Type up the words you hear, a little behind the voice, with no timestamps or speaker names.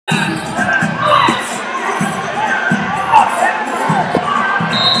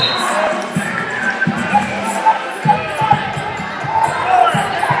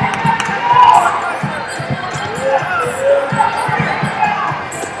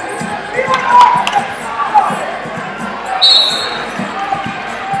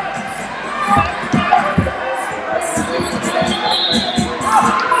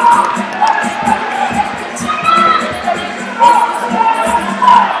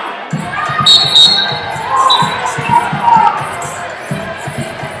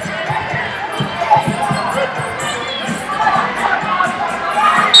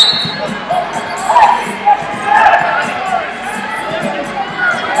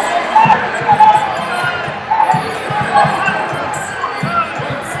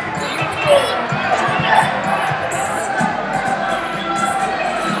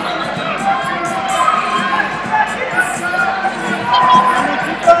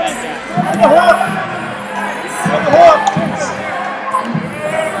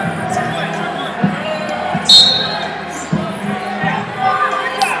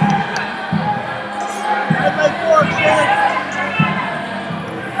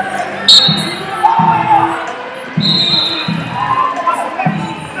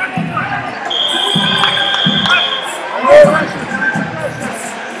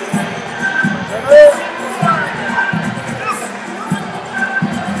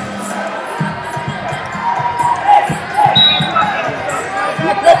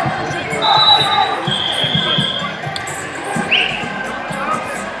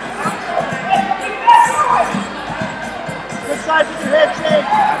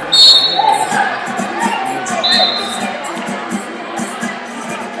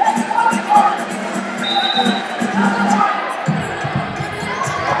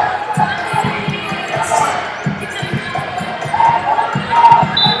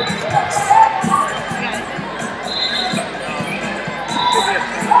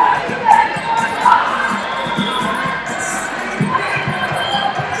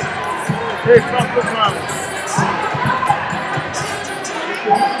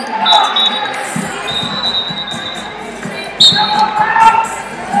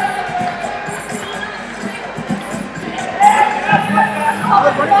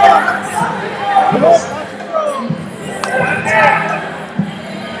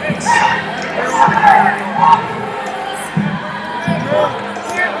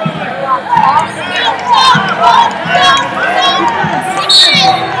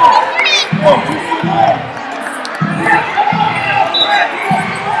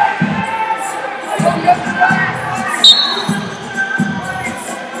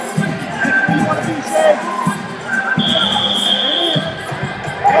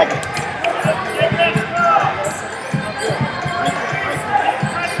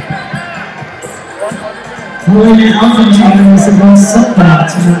William Alvin is against Silva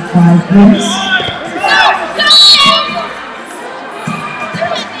to mark 5 points.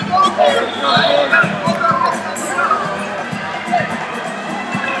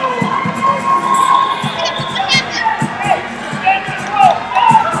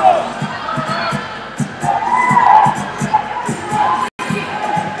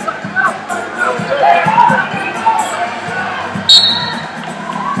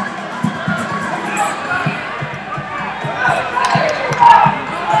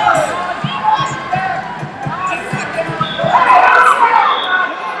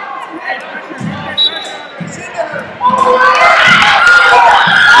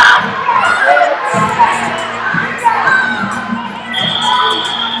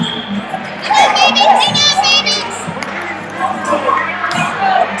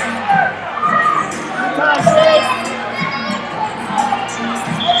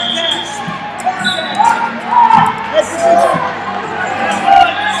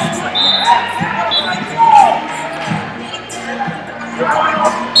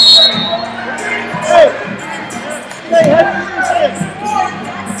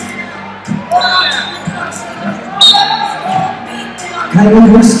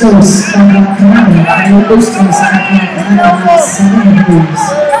 Bustos from North Carolina. Kylie Bustos from North Carolina has 7 moves.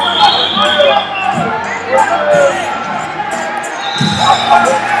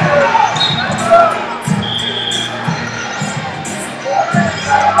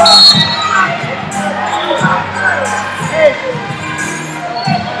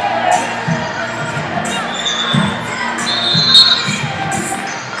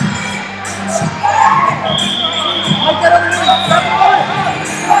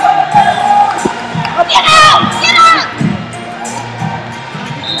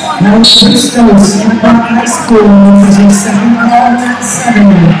 Bustos from Brock High School is a second call at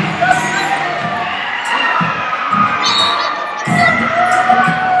 7.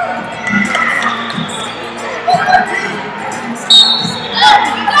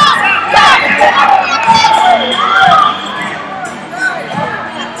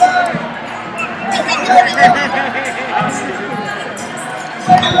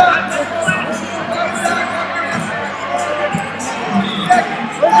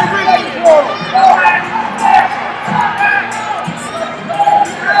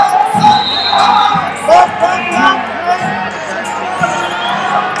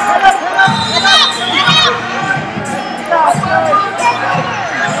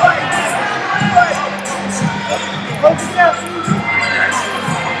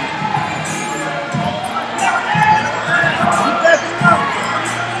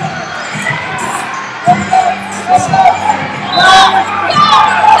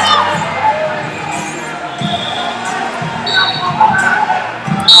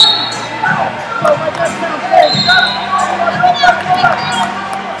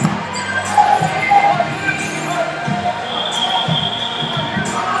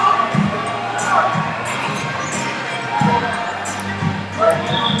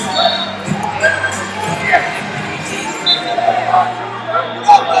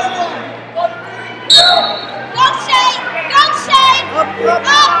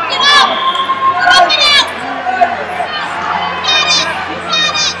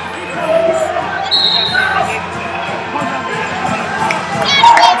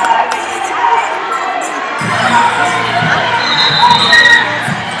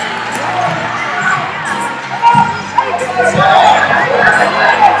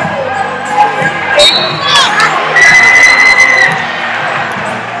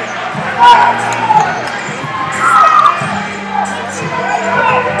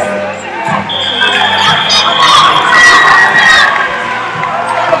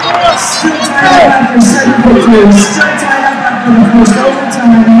 Still tied up after the first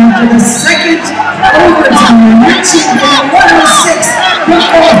overtime, and after the second overtime, reaching the 106 from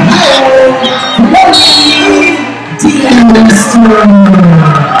Ohio, Chloe Deanston.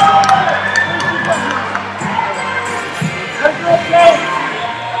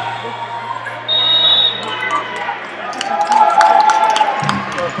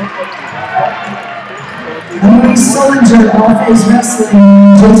 Emily Solinger, All-Phase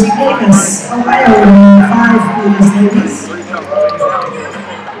Wrestling, Josie Davis, Ohio, 5 please, ladies.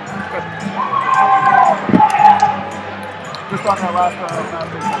 Just on that last one,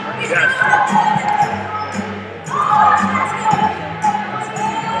 yes.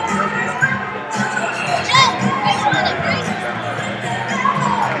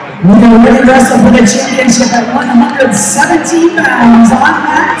 We're going to really wrestle for the championship at 117 pounds on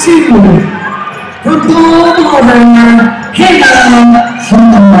mat 2. From Baltimore, Kendra.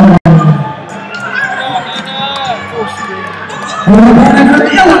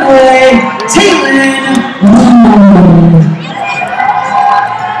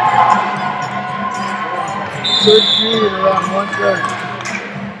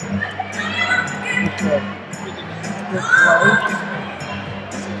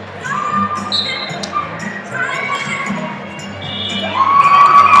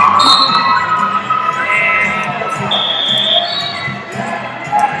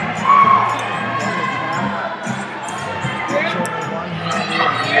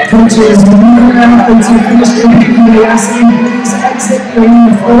 Coaches, moving athletes who finished their PTA wrestling, please exit the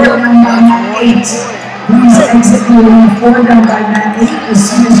arena 4 down by mat 8. Please exit the arena 4 down by mat 8 as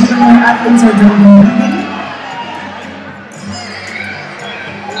soon as you and your athletes are done moving.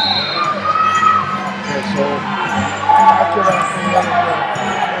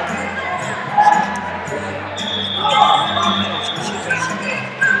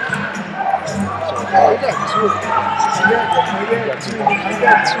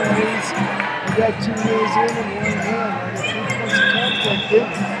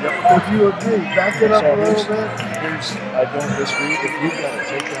 If you agree, back it up a little bit. I don't disagree. If you got a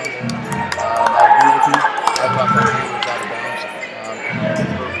takedown, I agree with you. I thought that he was out of bounds.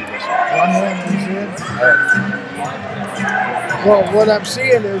 One hand was in. Well, what I'm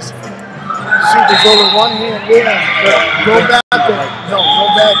seeing is, see, there's only one hand in, but go back and, no, go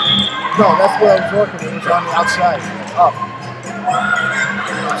back. No, that's what I was working. It was on the outside, up.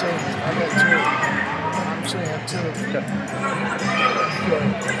 I'm saying, I got two. I'm saying two. Okay.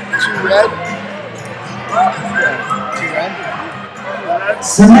 Two red. Two red.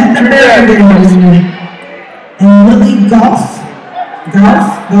 Samantha Bergen and Lily Goff.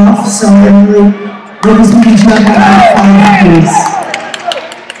 So Lily, ladies and gentlemen, by 5, please.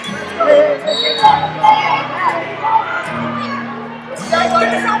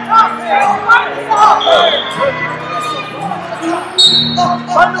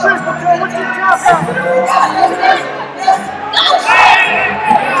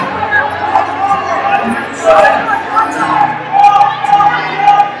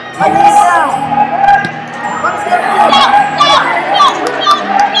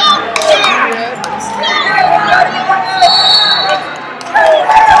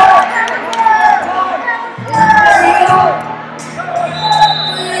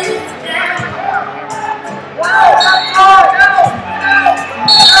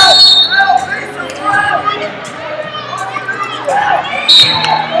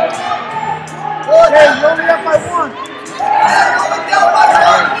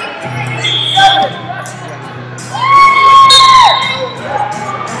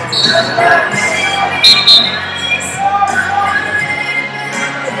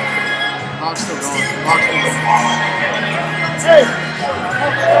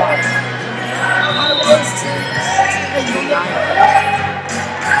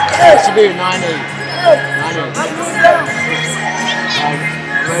 It should be a 9-8. 9-8.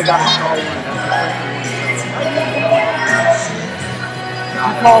 They got a stall one.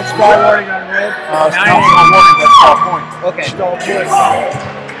 You call stall warning on red? Stall warning, that's stall point. Okay. Stall point.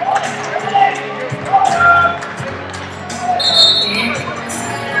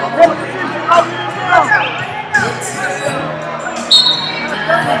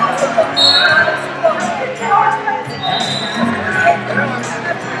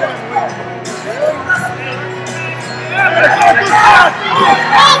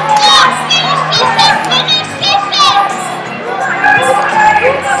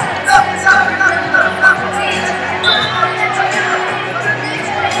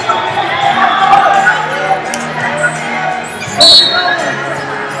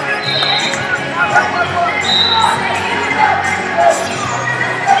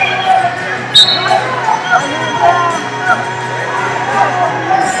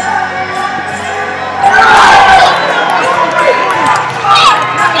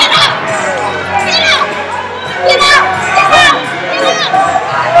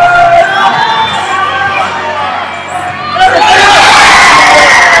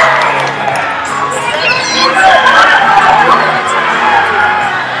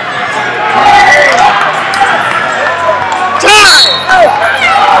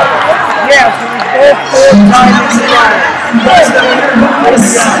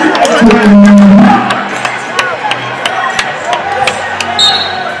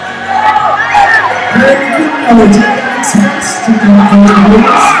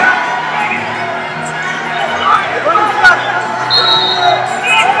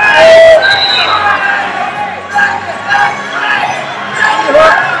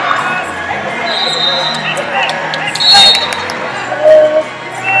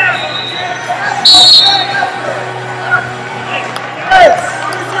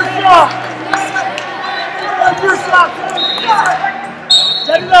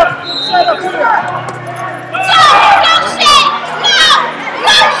 Set it up. Set it up. Go, Shea.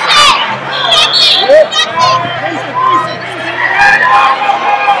 Go.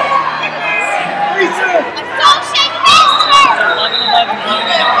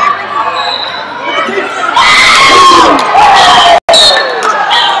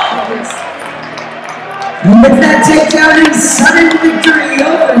 With that takedown and sudden victory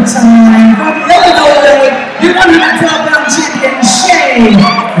overtime from Illinois, your #12 champion, Shea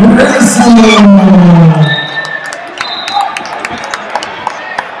Reisel.